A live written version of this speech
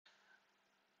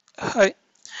Hi,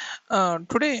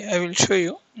 today I will show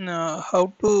you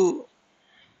how to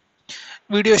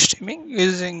video streaming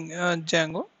using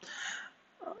Django.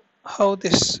 How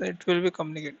this it will be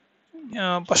communicated.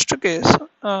 First case,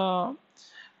 uh,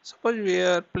 suppose we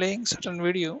are playing certain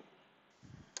video.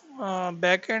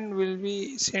 Backend will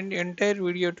be send entire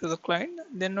video to the client,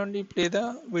 then only play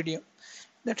the video.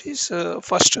 That is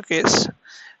first case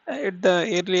at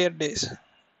the earlier days.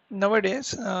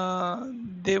 Nowadays,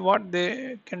 they what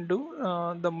they can do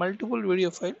the multiple video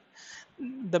file,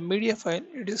 the media file.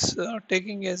 It is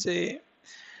taking as a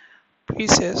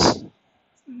pieces,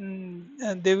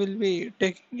 and they will be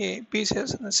taking a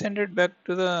pieces and send it back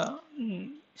to the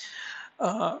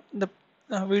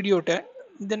video tag.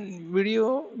 Then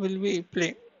video will be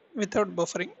play without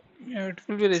buffering. It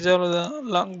will be resolve the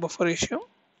long buffer issue.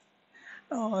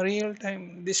 Real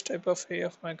time this type of way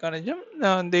of mechanism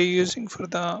they using for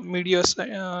the media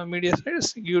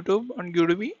sites YouTube and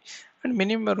Udemy and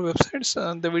many more websites.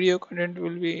 The video content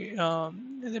will be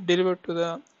delivered to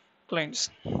the clients.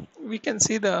 We can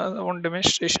see the one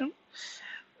demonstration.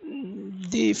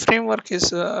 The framework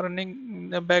is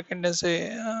running the backend as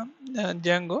a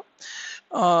Django.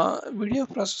 Video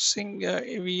processing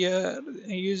we are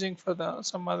using for the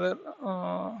some other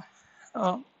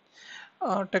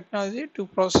uh, technology to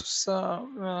process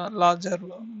larger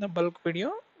bulk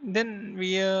video. Then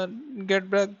we get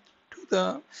back to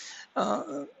the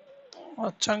uh,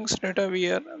 chunks data. We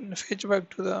are fetch back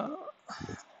to the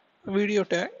video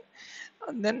tag,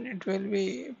 and then it will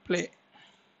be play.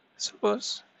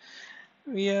 Suppose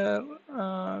we are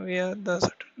the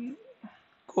certain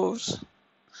course.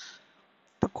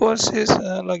 The course is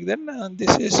like that.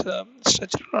 This is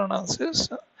structural analysis.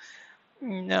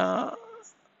 Uh,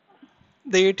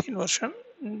 the 18 version,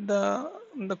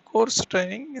 the course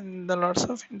training and the lots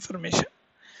of information.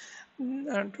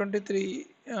 And 23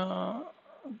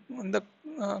 the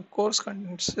course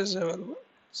contents is available.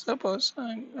 Suppose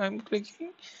I'm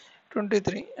clicking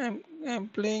 23. I'm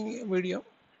playing a video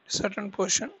certain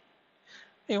portion.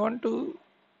 I want to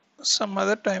some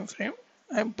other time frame.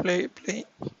 I'm playing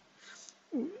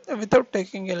without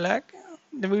taking a lag.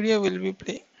 The video will be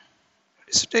playing.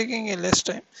 It's taking a less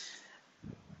time.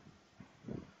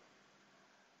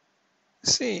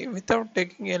 See, without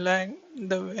taking a lag,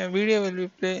 the video will be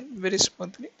playing very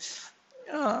smoothly.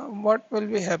 What will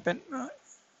be happen?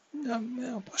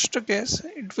 First case,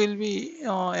 it will be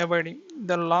avoiding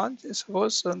the launch.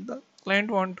 Suppose the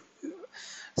client want to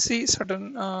see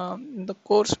certain the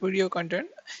course video content.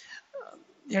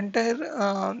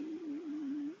 Entire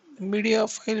media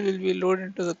file will be loaded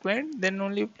into the client. Then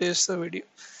only place the video.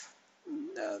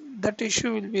 That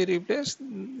issue will be replaced.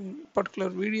 Particular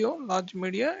video, large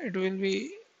media, it will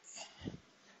be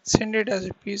send it as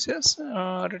a pieces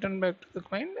return back to the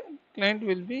client. Client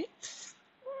will be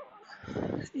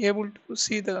able to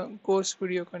see the course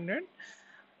video content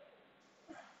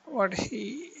what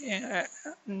he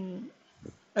mm,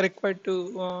 required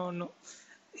to know.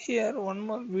 Here one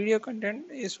more video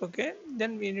content is okay,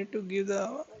 then we need to give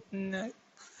the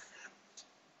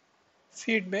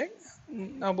feedback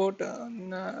about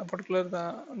a particular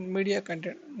the media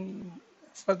content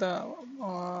for the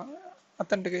uh,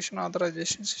 authentication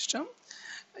authorization system,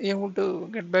 able to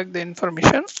get back the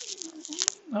information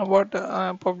about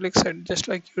public site just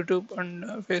like YouTube and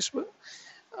Facebook.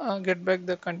 Get back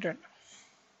the content,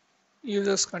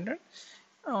 users content.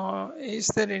 Is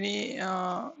there any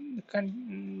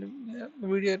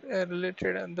video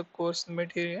related on the course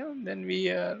material? Then we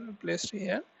are placed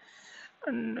here,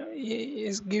 and he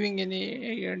is giving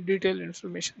any detailed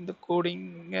information, the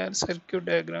coding, circuit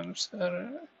diagrams, or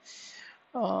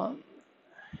uh,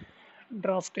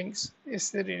 draftings. Is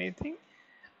there anything?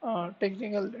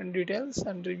 Technical details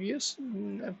and reviews,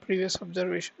 previous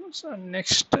observations, and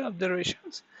next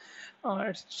observations.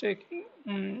 It's taking.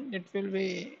 It will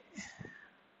be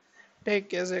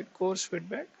take as a course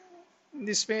feedback.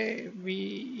 This way,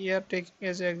 we are taking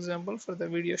as an example for the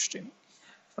video stream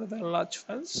for the large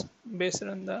files based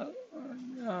on the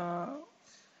uh,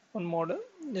 one model,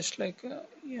 just like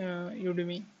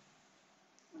Udemy,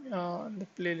 the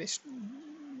playlist,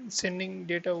 sending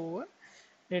data over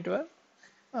network,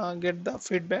 get the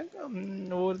feedback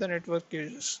over the network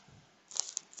users.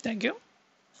 Thank you.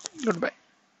 Goodbye.